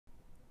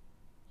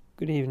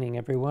Good evening,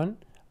 everyone.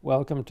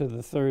 Welcome to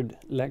the third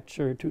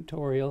lecture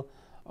tutorial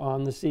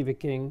on the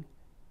Sieveking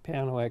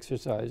piano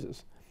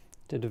exercises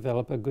to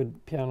develop a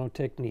good piano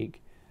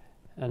technique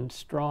and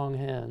strong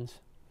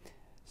hands.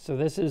 So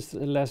this is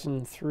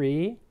lesson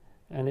 3,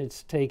 and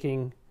it's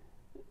taking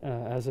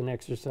as an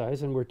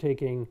exercise, and we're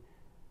taking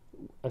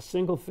a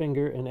single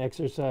finger and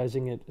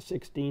exercising it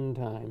 16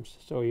 times.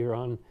 So you're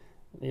on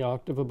the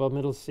octave above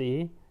middle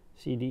C,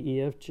 C, D,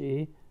 E, F,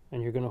 G,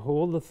 and you're going to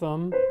hold the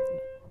thumb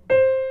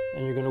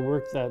and you're going to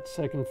work that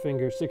second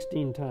finger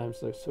 16 times.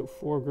 So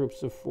 4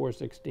 groups of 4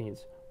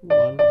 16ths.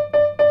 1, 2.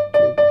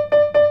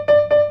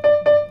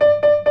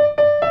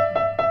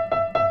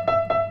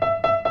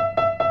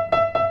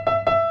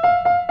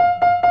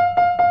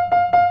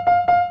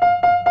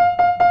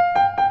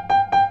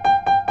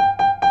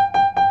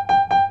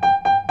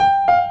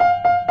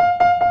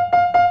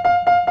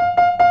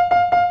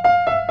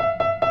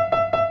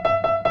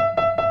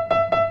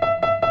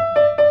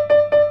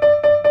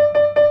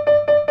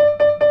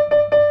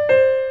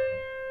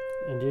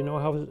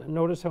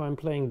 Notice how I'm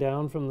playing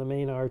down from the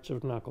main arch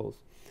of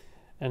knuckles,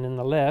 and in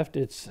the left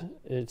it's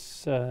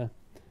so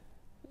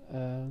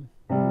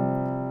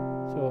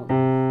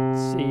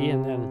C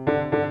and then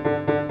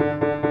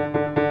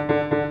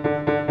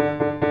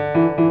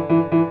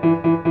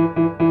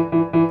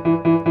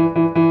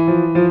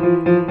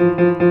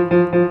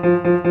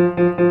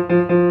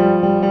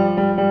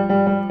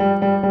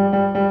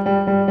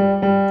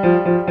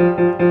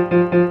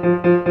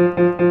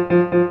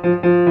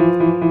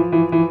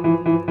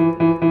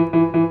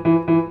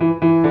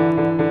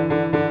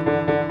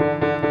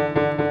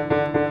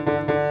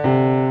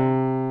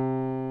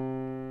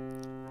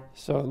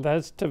so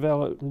that's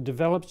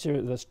develops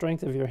the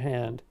strength of your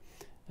hand,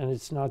 and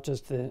it's not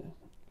just the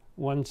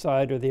one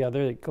side or the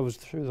other, it goes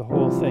through the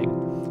whole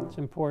thing. It's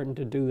important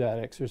to do that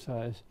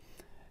exercise.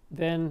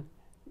 Then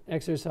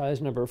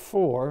exercise number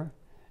 4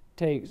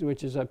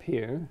 which is up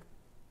here,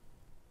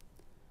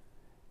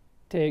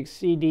 takes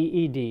C, D,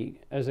 E,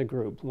 D as a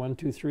group. 1,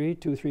 2, 3,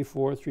 2, 3,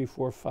 4, 3,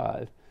 4,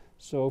 5.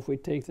 So if we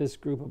take this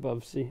group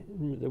above C,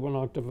 the 1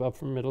 octave up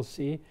from middle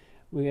C,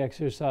 we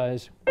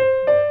exercise.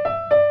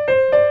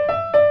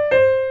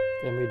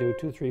 Then we do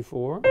 2, 3,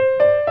 4.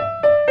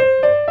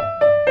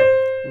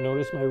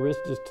 Notice my wrist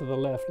is to the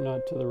left,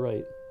 not to the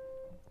right,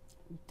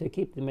 to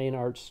keep the main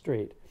arch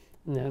straight.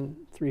 And then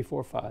 3,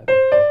 4, 5.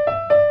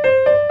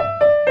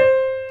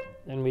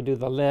 Then we do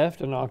the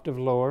left an octave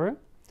lower,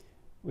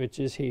 which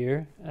is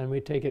here, and we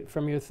take it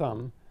from your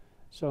thumb.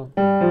 So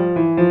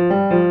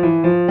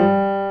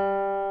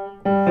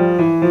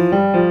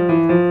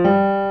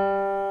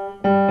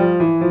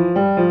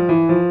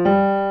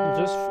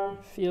just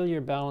feel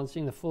you're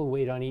balancing the full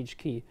weight on each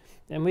key.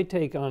 Then we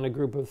take on a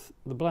group of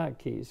the black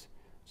keys.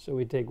 So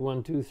we take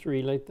 1, 2,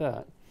 3 like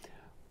that.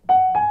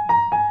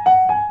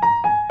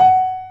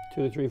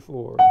 2, 3,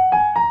 4.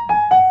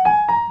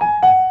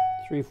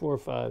 3, 4,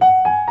 5.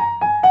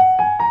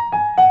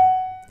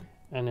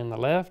 And in the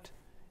left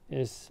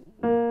is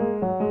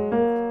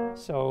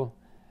so.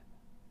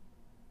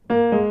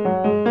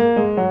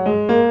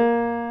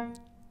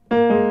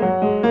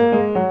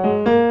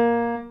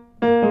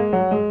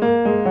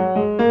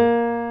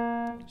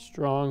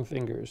 Strong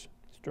fingers,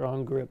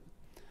 strong grip,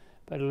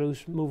 but a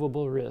loose,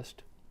 movable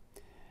wrist.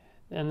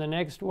 And the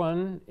next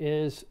one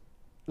is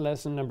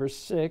lesson number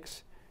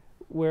 6,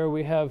 where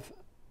we have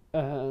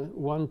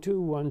 1,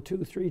 2, 1,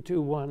 2, 3,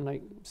 2, 1,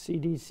 like C,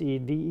 D, C,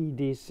 D, E,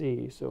 D,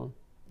 C. So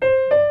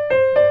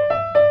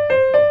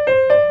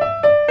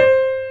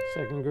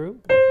second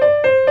group,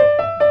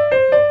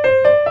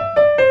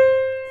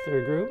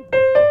 third group,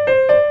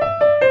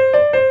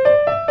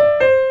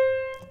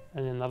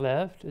 and in the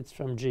left it's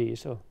from G.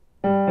 So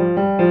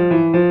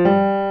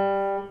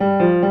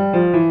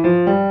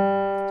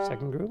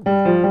second group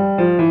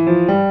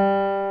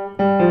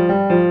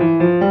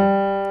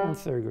and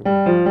third group,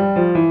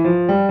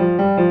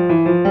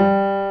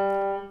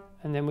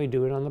 and then we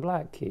do it on the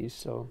black keys.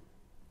 So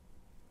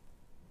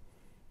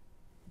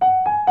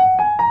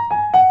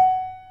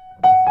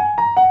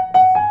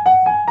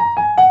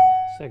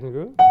second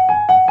group,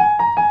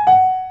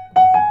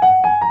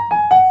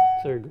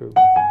 third group,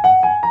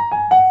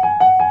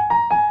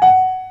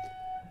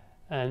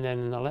 and then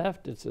in the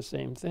left it's the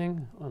same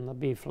thing on the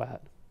B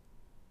flat.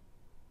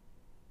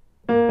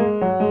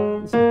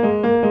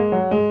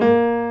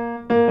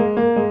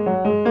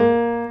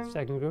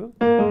 Second group,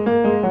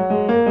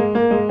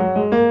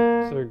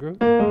 third group,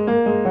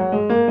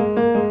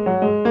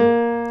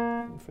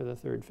 for the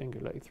third finger,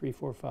 like 3,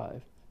 4,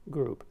 5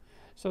 group.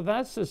 So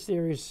that's the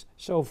series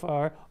so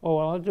far. Oh,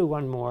 I'll do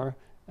one more,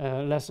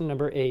 lesson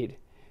number 8,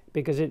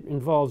 because it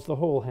involves the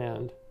whole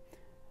hand,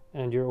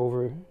 and you're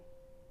over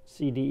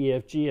C, D, E,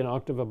 F, G, an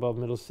octave above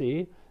middle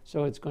C.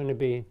 So it's going to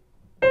be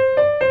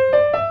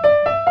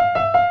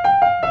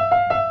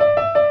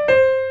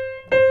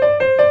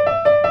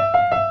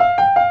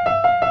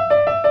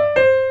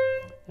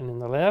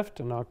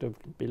an octave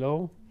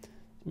below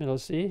middle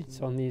C.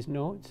 It's on these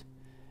notes,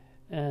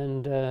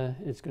 and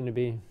it's going to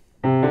be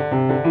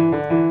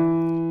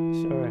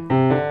sorry.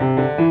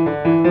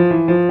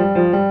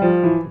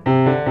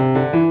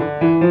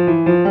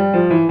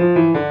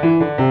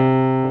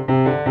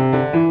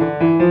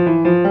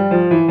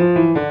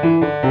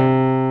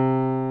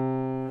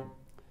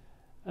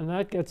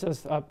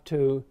 up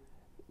to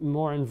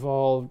more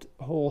involved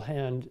whole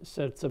hand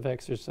sets of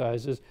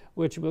exercises,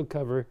 which we'll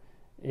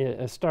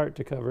start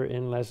to cover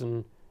in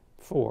lesson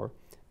 4.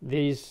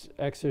 These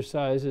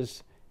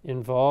exercises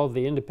involve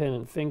the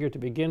independent finger to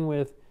begin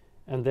with,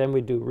 and then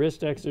we do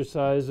wrist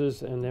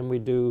exercises, and then we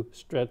do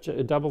stretch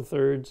double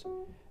thirds,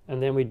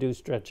 and then we do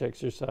stretch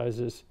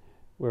exercises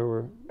where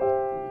we're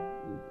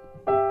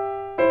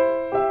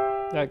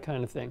that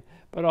kind of thing.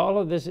 But all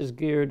of this is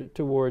geared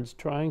towards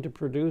trying to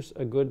produce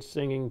a good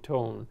singing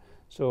tone.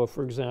 So,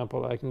 for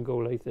example, I can go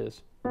like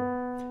this.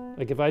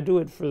 Like if I do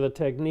it for the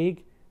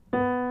technique,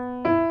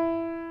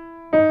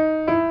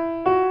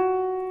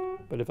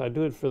 but if I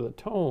do it for the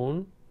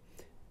tone,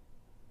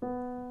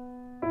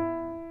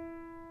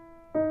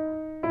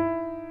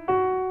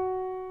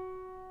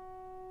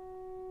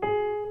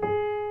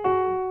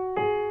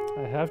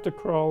 I have to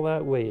crawl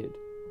that weight.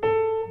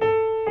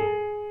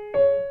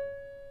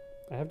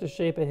 I have to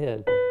shape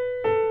ahead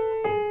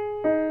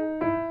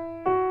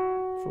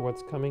for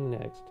what's coming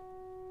next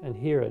and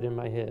hear it in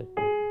my head.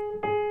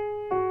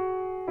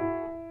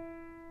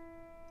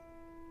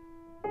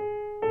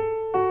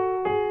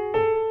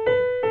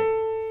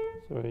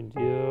 Sorry.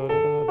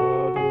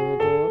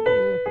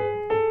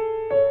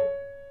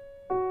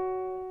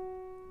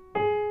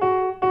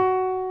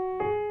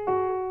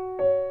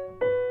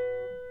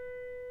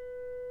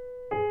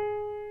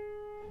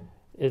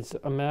 It's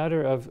a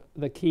matter of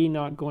the key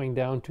not going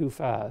down too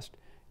fast.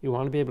 You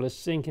want to be able to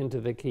sink into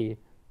the key.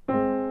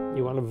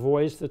 You want to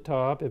voice the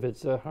top if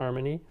it's a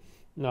harmony,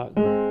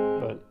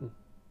 but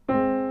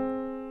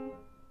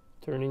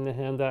turning the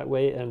hand that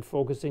way and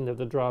focusing that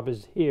the drop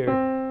is here,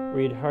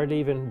 where you'd hardly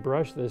even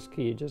brush this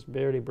key, just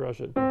barely brush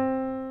it. I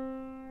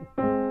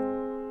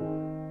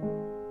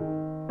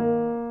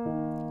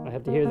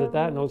have to hear that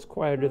that note's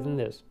quieter than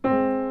this.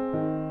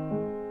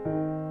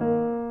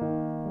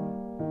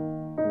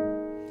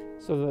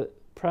 So the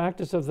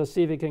practice of the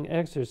Sieveking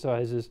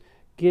exercises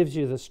gives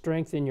you the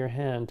strength in your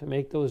hand to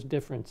make those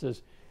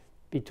differences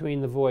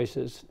between the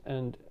voices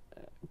and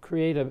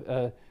create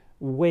a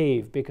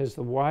wave, because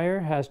the wire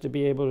has to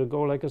be able to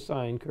go like a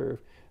sine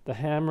curve. The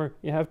hammer,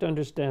 you have to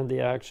understand the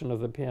action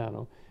of the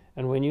piano.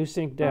 And when you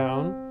sink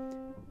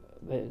down,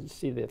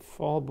 see the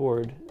fall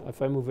board,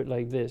 if I move it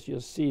like this,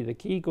 you'll see the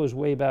key goes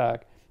way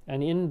back,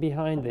 and in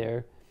behind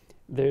there,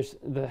 there's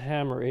the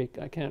hammer.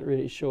 I can't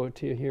really show it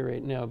to you here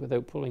right now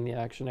without pulling the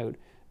action out.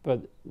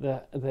 But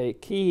the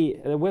key,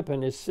 the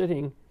weapon is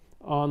sitting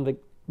on the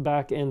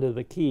back end of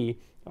the key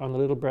on the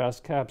little brass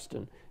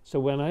capstan. So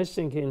when I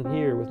sink in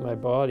here with my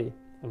body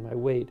and my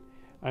weight,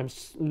 I'm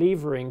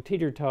levering,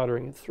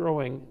 teeter-tottering,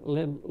 throwing,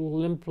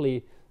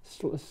 limply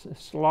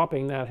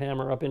slopping that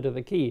hammer up into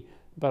the key,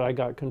 but I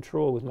got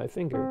control with my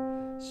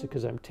finger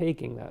because I'm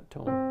taking that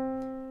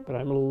tone. But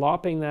I'm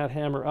lopping that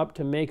hammer up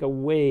to make a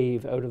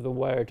wave out of the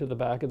wire to the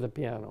back of the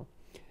piano.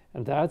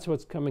 And that's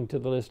what's coming to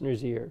the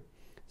listener's ear.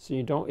 So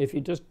you don't, if you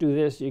just do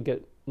this, you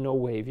get no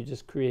wave. You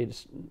just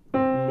create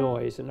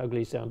noise, an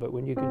ugly sound. But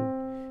when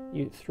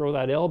you throw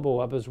that elbow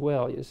up as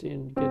well, you see,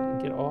 and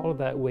get all of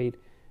that weight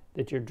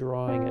that you're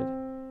drawing it,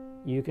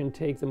 you can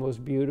take the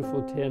most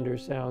beautiful, tender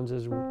sounds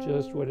as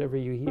just whatever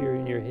you hear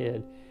in your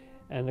head.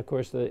 And of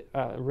course, the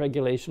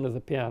regulation of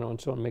the piano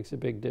and so on makes a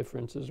big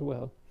difference as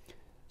well.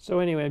 So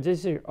anyway,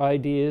 these are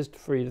ideas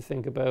for you to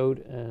think about,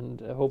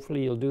 and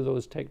hopefully you'll do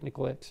those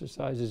technical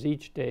exercises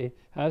each day.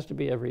 Has to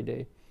be every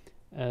day.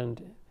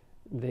 And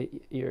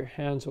your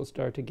hands will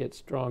start to get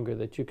stronger,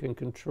 that you can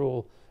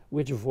control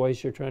which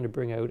voice you're trying to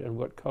bring out and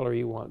what color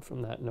you want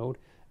from that note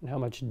and how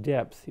much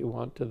depth you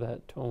want to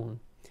that tone.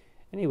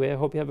 Anyway, I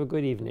hope you have a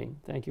good evening.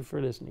 Thank you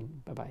for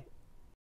listening. Bye-bye.